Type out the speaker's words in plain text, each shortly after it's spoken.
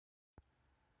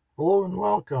Hello and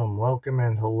welcome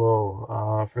and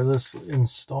hello. For this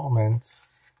installment,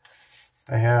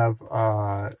 I have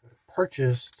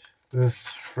purchased this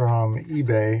from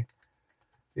eBay.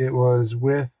 It was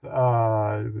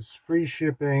it was free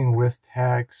shipping with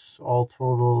tax, all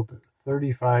totaled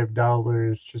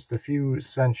 $35, just a few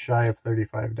cents shy of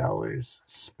 $35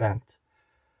 spent.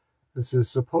 This is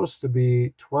supposed to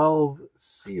be 12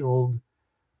 sealed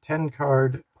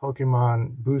 10-card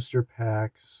Pokemon booster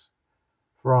packs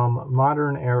from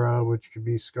Modern Era, which could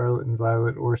be Scarlet and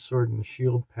Violet or Sword and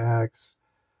Shield packs.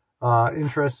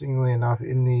 Interestingly enough,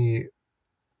 in the,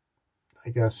 I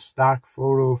guess, stock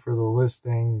photo for the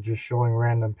listing, just showing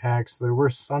random packs, there were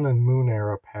Sun and Moon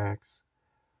Era packs,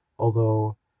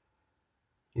 although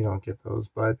you don't get those.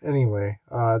 But anyway,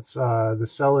 the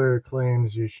seller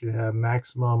claims you should have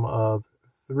maximum of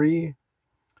 3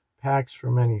 packs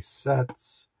from any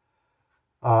sets.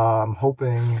 I'm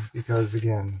hoping, because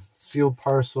again, sealed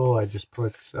parcel, I just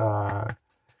put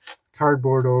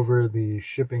cardboard over the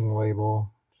shipping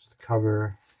label just to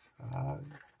cover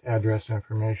address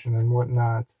information and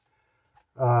whatnot.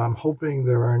 I'm hoping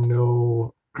there are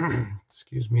no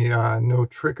excuse me, no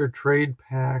trick or trade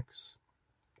packs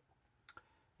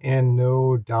and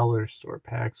no dollar store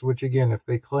packs, which again, if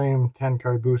they claim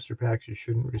 10-card booster packs, you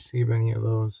shouldn't receive any of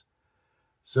those.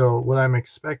 So what I'm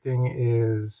expecting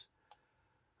is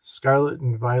Scarlet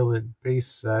and Violet base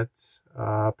set,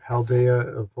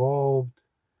 Paldea Evolved,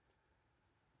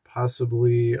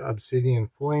 possibly Obsidian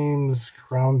Flames,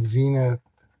 Crown Zenith,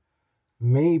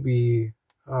 maybe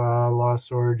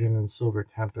Lost Origin and Silver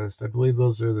Tempest. I believe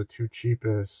those are the 2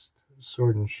 cheapest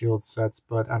Sword and Shield sets,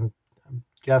 but I'm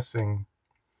guessing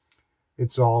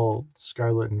it's all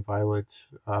Scarlet and Violet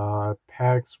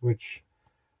packs, which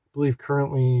I believe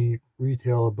currently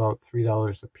retail about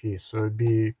 $3 a piece, so it'd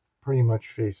be pretty much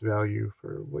face value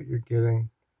for what you're getting.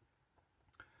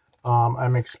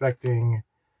 I'm expecting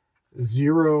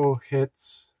 0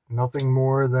 hits, nothing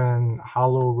more than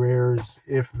hollow rares,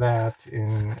 if that,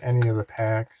 in any of the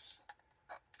packs.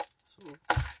 So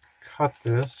cut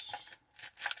this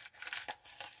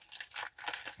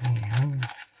and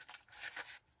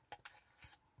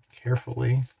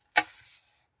carefully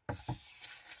so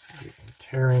we can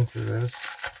tear into this.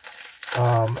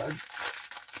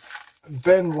 I've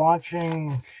been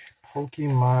watching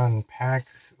Pokemon pack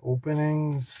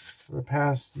openings for the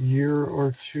past year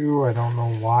or 2. I don't know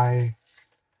why.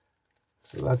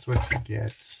 So that's what you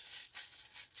get.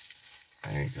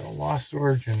 There you go. Lost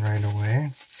Origin right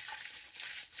away.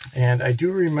 And I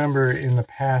do remember in the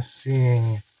past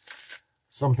seeing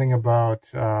something about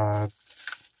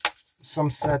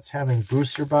some sets having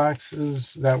booster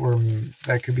boxes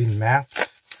that could be mapped,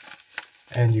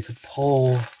 and you could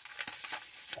pull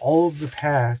all of the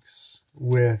packs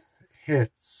with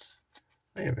hits.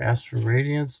 They have Astral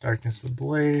Radiance, Darkness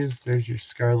Ablaze. There's your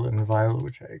Scarlet and Violet,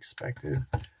 which I expected.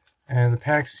 And the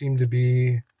packs seem to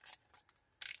be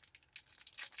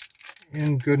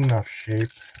in good enough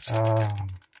shape.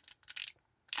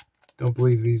 Don't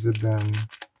believe these have been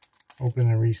opened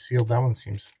and resealed. That one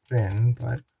seems thin,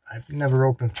 but I've never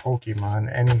opened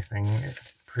Pokemon anything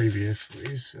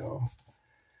previously, so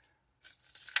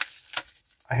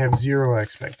I have 0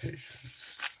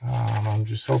 expectations. I'm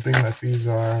just hoping that these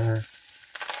are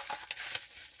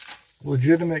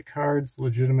legitimate cards,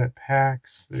 legitimate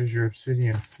packs. There's your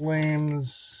Obsidian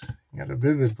Flames. You got a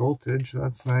Vivid Voltage,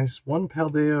 that's nice. 1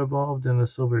 Paldea Evolved and a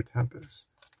Silver Tempest.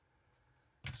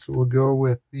 So we'll go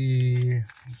with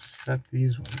set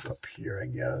these ones up here, I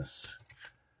guess.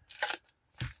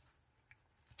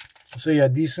 So yeah,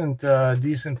 decent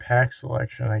pack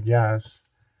selection, I guess.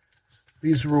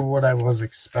 These were what I was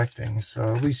expecting, so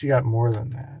at least you got more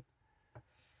than that.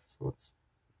 So let's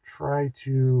try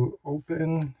to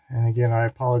open, and again, I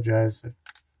apologize, I've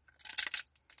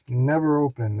never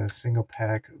opened a single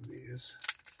pack of these.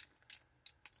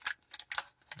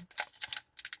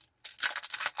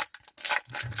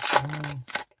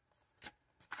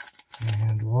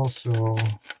 And we'll also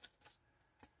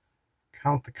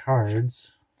count the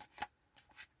cards.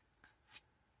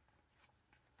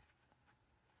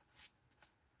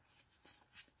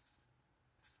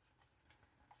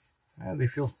 They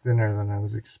feel thinner than I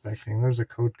was expecting. There's a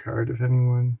code card if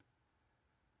anyone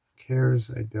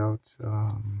cares. I doubt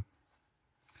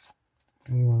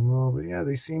anyone will. But yeah,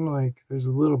 they seem like there's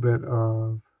a little bit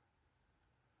of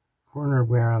corner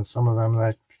wear on some of them.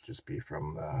 That could just be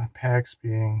from the packs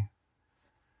being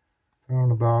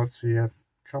thrown about. So you have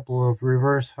a couple of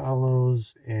reverse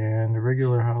hollows and a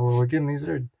regular hollow. Again, these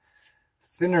are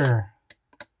thinner.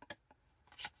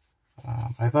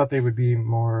 I thought they would be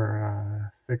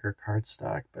more thicker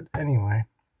cardstock, but anyway,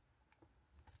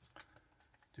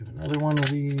 do another one of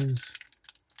these.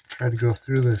 Try to go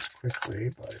through this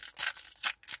quickly, but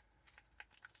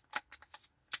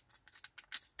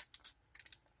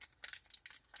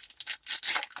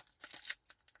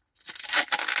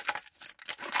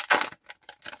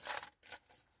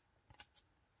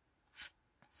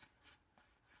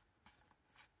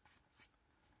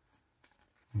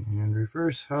and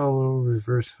reverse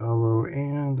hollow,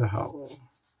 and a hollow.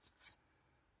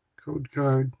 Code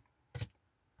card.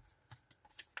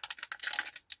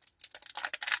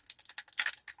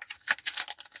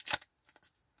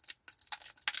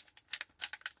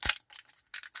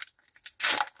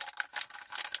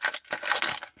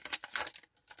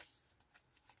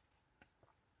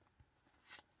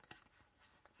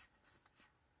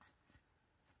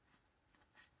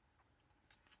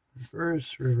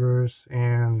 Reverse,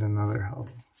 and another hollow.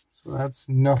 So that's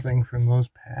nothing from those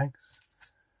packs.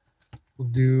 We'll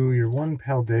do your one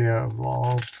Paldea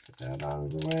Evolve. Get that out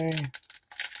of the way.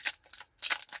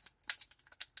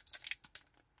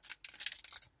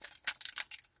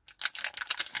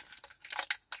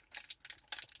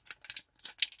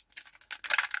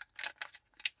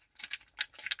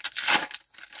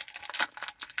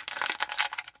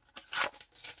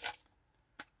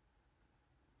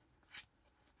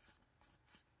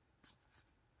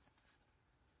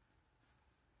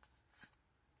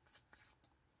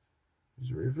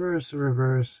 There's a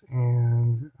reverse,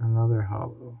 and another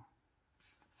hollow.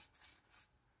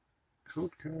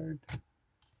 Code card.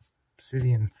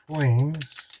 Obsidian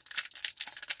Flames.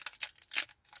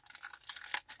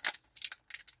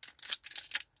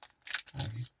 I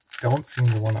just don't seem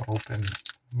to want to open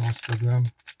most of them.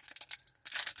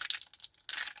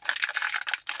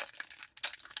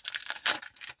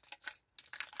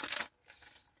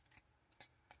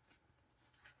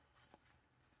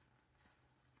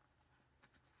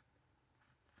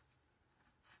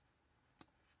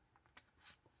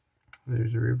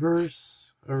 There's a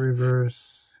reverse,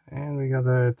 and we got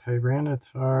a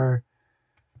Tyranitar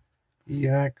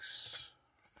EX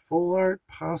full art,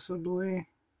 possibly.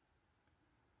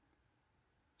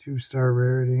 2-star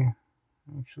rarity.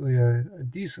 Actually a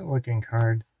decent looking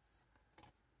card.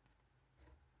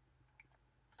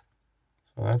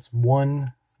 So that's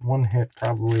one hit,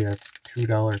 probably a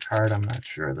 $2 card. I'm not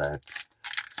sure that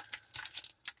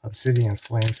Obsidian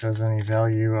Flames has any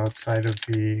value outside of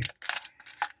the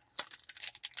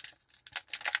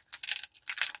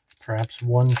perhaps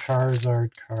one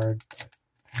Charizard card, but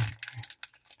anyway.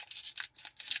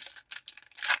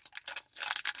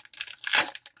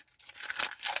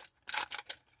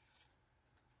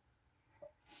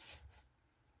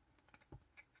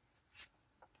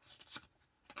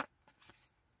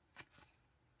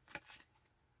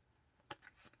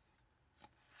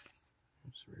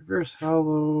 There's a reverse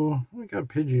hollow. We got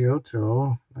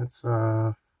Pidgeotto. That's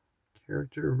a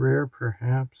character rare,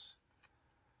 perhaps.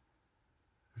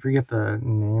 I forget the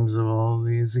names of all of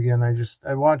these. Again, I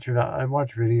watch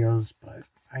videos, but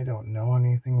I don't know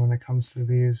anything when it comes to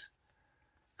these.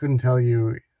 Couldn't tell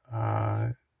you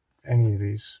any of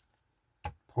these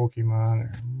Pokemon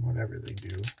or whatever they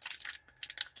do.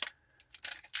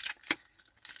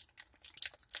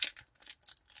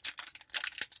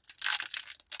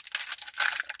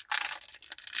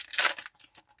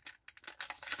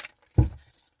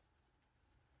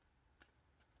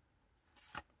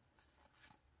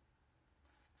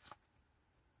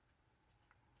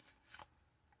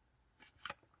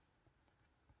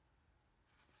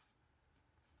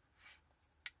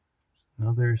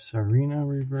 Another Serena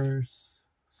reverse,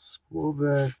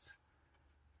 Squovet,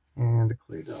 and a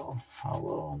Claydol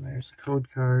hollow. And there's a code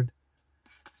card.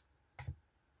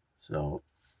 So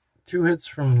 2 hits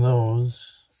from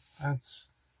those.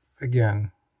 That's,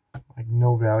 again, like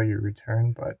no value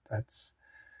return, but that's,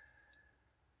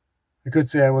 I could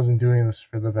say I wasn't doing this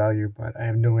for the value, but I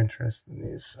have no interest in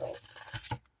these, so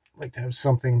I'd like to have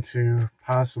something to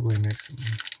possibly make some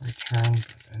return.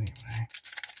 But anyway,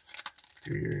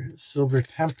 do your Silver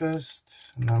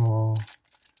Tempest, and then we'll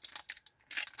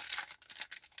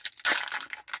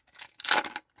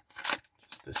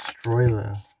just destroy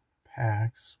the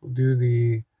packs. We'll do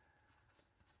the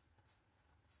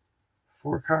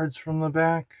 4 cards from the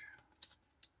back.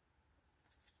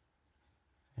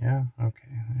 Yeah,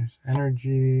 okay. There's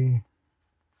Energy.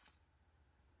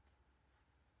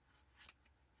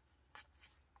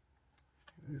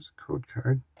 There's a code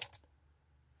card.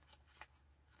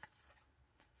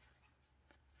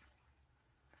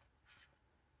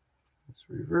 It's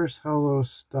reverse hollow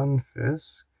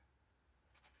Stunfisk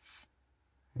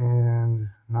and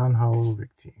non-hollow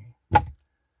Victini.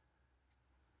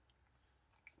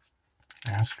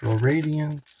 Astral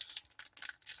Radiance.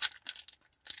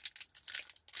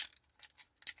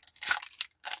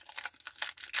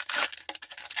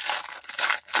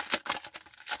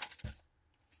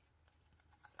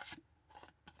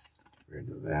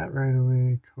 that right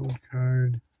away. Code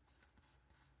card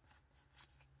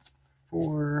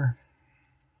 4.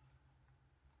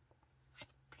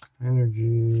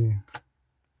 Energy.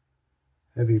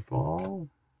 Heavy ball.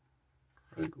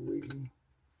 Ugly.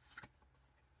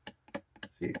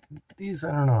 See, these,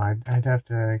 I don't know. I'd have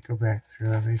to go back through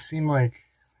them. They seem like,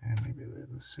 and maybe they're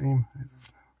the same. I don't know.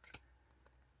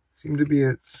 Seem to be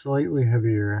a slightly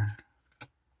heavier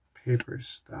paper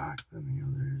stock than the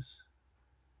others.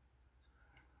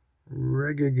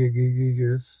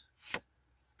 Regigigigus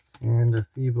and a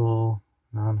Thebal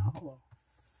non-hollow.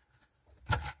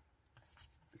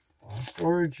 Lost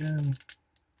Origin.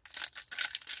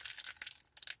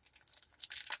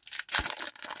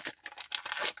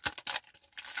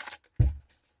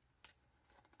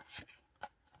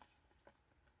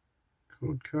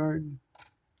 Code card.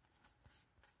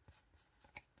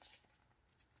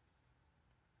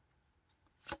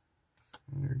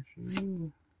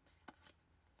 Energy.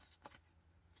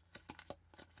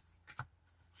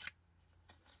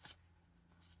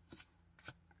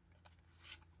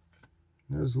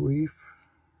 Nose leaf.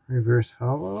 Reverse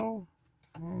hollow.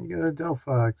 And you got a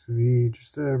Delphox V,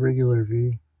 just a regular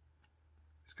V.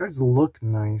 These cards look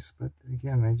nice, but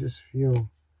again, I just feel,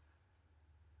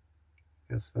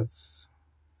 I guess that's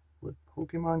what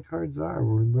Pokemon cards are.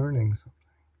 We're learning something.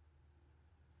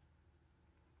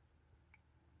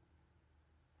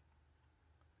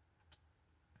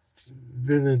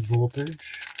 Vivid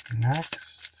Voltage. Next.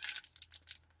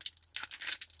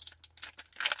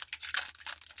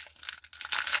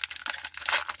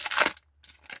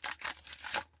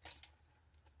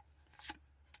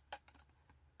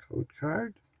 Code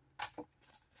card.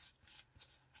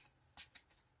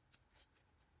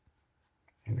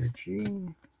 Energy.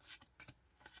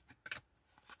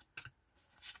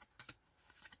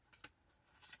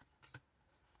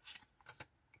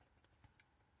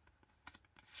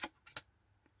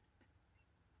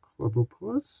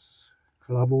 Clubopus,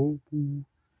 Clubopoo,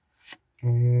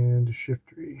 and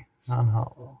Shiftry,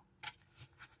 non-hollow.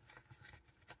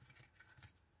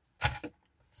 And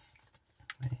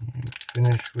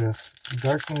finish with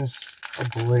Darkness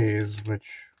Ablaze,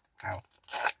 which, wow,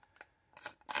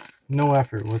 no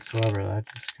effort whatsoever. That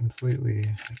just completely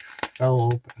fell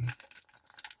open.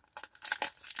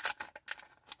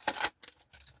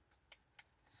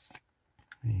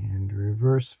 And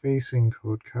reverse facing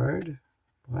code card.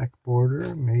 Black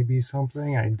border, maybe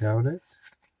something, I doubt it.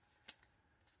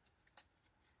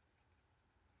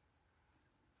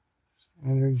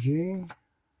 Energy.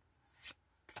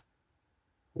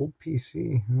 Old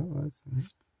PC, oh, that's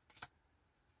nice.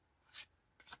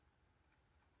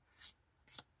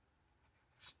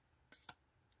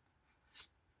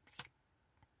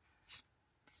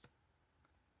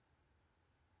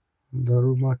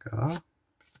 Darumaka.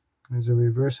 There's a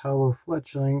reverse hollow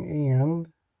fletchling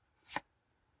and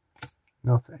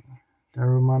nothing.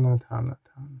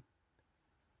 Darumanatanatan.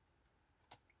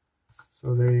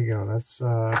 So there you go. That's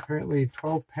apparently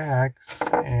 12 packs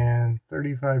and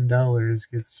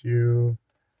 $35 gets you.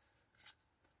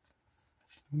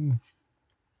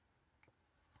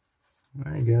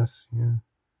 I guess, yeah.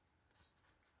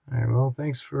 Alright, well,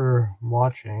 thanks for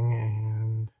watching,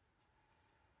 and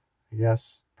I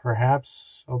guess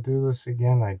perhaps I'll do this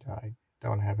again. I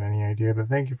don't have any idea, but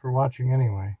thank you for watching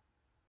anyway.